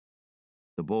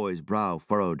The boy's brow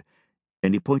furrowed,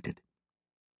 and he pointed.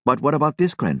 "But what about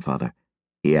this, grandfather?"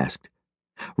 he asked,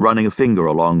 running a finger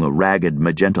along the ragged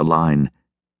magenta line.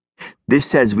 "This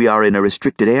says we are in a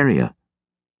restricted area.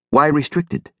 Why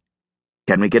restricted?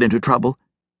 Can we get into trouble?"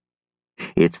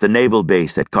 "It's the naval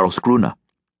base at Karlskrona,"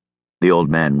 the old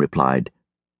man replied,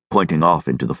 pointing off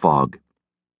into the fog.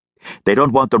 "They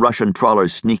don't want the Russian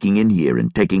trawlers sneaking in here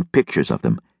and taking pictures of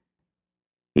them."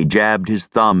 He jabbed his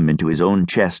thumb into his own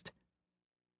chest.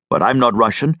 "But I'm not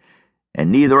Russian,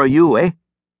 and neither are you, eh?"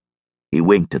 He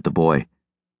winked at the boy.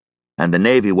 "And the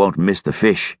Navy won't miss the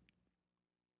fish."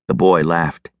 The boy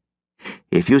laughed.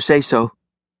 "If you say so,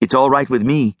 it's all right with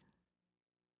me."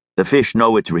 "The fish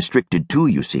know it's restricted too,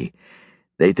 you see.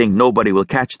 They think nobody will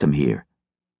catch them here.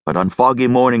 But on foggy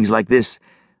mornings like this,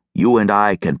 you and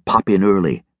I can pop in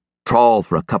early, trawl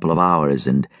for a couple of hours,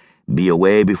 and be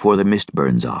away before the mist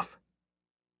burns off."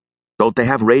 "Don't they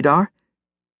have radar?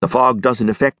 The fog doesn't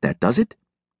affect that, does it?"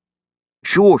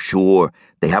 Sure,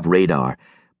 they have radar,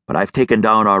 but I've taken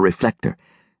down our reflector,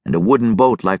 and a wooden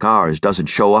boat like ours doesn't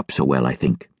show up so well, I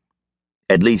think.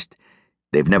 At least,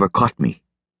 they've never caught me.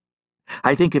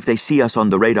 I think if they see us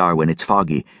on the radar when it's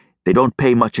foggy, they don't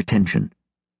pay much attention,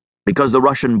 because the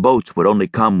Russian boats would only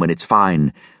come when it's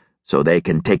fine, so they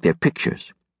can take their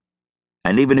pictures.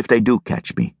 And even if they do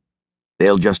catch me,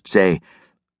 they'll just say,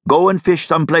 "Go and fish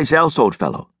someplace else, old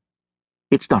fellow."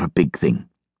 It's not a big thing.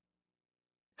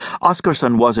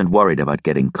 Oscarsson wasn't worried about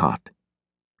getting caught.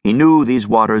 He knew these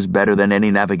waters better than any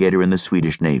navigator in the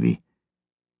Swedish Navy.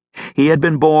 He had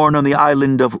been born on the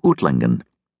island of Utlängen,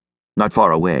 not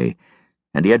far away,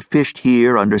 and he had fished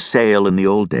here under sail in the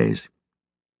old days.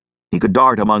 He could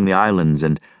dart among the islands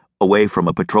and away from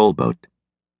a patrol boat.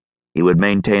 He would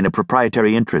maintain a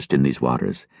proprietary interest in these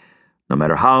waters, no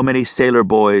matter how many sailor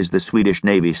boys the Swedish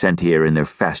Navy sent here in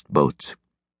their fast boats.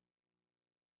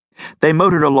 They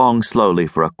motored along slowly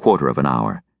for a quarter of an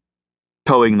hour,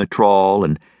 towing the trawl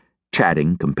and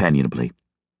chatting companionably.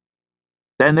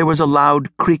 Then there was a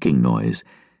loud creaking noise,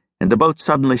 and the boat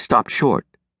suddenly stopped short,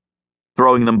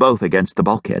 throwing them both against the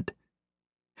bulkhead.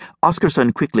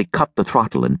 Oscarsson quickly cut the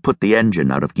throttle and put the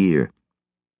engine out of gear.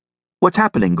 "What's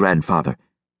happening, grandfather?"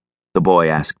 the boy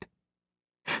asked.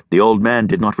 The old man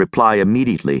did not reply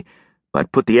immediately,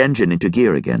 but put the engine into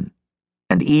gear again,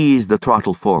 and eased the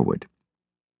throttle forward.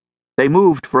 They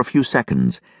moved for a few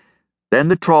seconds. Then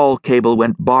the trawl cable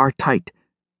went bar tight,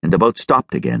 and the boat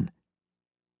stopped again.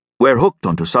 "We're hooked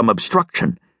onto some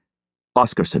obstruction,"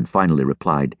 Oscarsson finally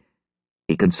replied.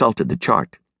 He consulted the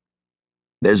chart.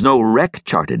 "There's no wreck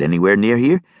charted anywhere near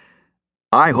here.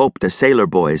 I hope the sailor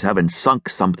boys haven't sunk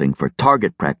something for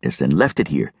target practice and left it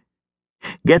here.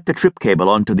 Get the trip cable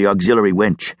onto the auxiliary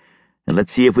winch, and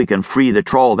let's see if we can free the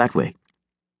trawl that way."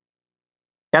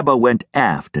 Ebba went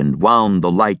aft and wound the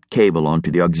light cable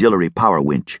onto the auxiliary power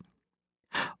winch.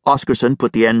 Oscarsson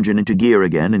put the engine into gear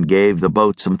again and gave the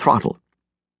boat some throttle.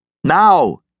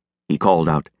 "Now!" he called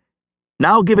out.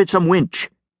 "Now give it some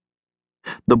winch."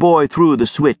 The boy threw the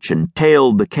switch and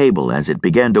tailed the cable as it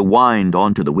began to wind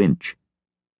onto the winch.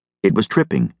 It was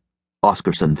tripping,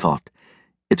 Oscarsson thought.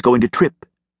 It's going to trip,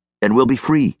 and we'll be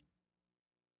free.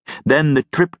 Then the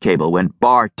trip cable went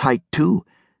bar tight too,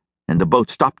 and the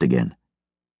boat stopped again.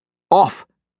 "Off!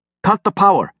 Cut the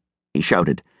power!" he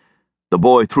shouted. The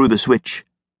boy threw the switch,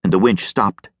 and the winch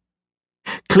stopped.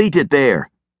 "Cleat it there.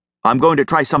 I'm going to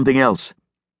try something else."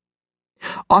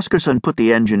 Oscarsson put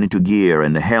the engine into gear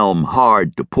and the helm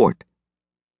hard to port.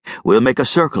 "We'll make a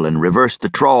circle and reverse the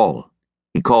trawl,"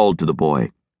 he called to the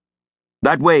boy.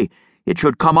 "That way, it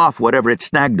should come off whatever it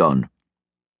snagged on."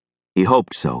 He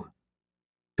hoped so.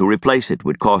 To replace it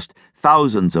would cost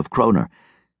thousands of kroner,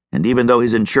 and even though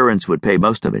his insurance would pay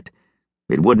most of it,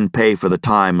 it wouldn't pay for the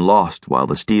time lost while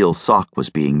the steel sock was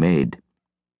being made.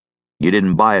 You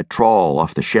didn't buy a trawl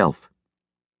off the shelf.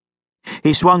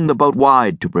 He swung the boat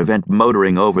wide to prevent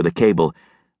motoring over the cable,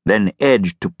 then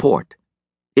edged to port,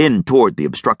 in toward the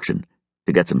obstruction,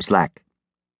 to get some slack.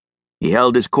 He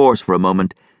held his course for a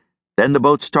moment, then the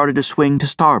boat started to swing to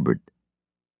starboard.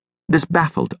 This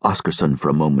baffled Oscarsson for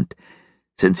a moment,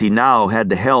 since he now had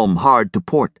the helm hard to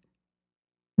port.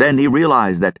 Then he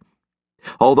realized that,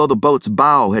 although the boat's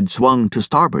bow had swung to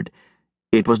starboard,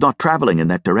 it was not traveling in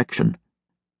that direction.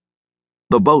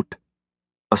 The boat,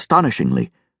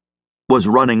 astonishingly, was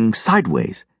running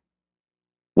sideways.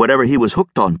 Whatever he was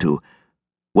hooked onto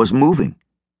was moving.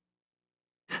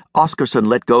 Oscarsson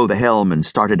let go the helm and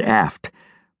started aft,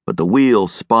 but the wheel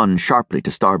spun sharply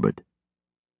to starboard,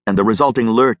 and the resulting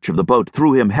lurch of the boat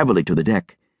threw him heavily to the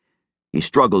deck. He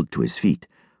struggled to his feet,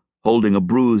 holding a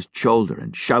bruised shoulder,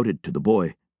 and shouted to the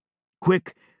boy,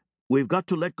 "Quick! We've got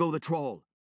to let go the trawl."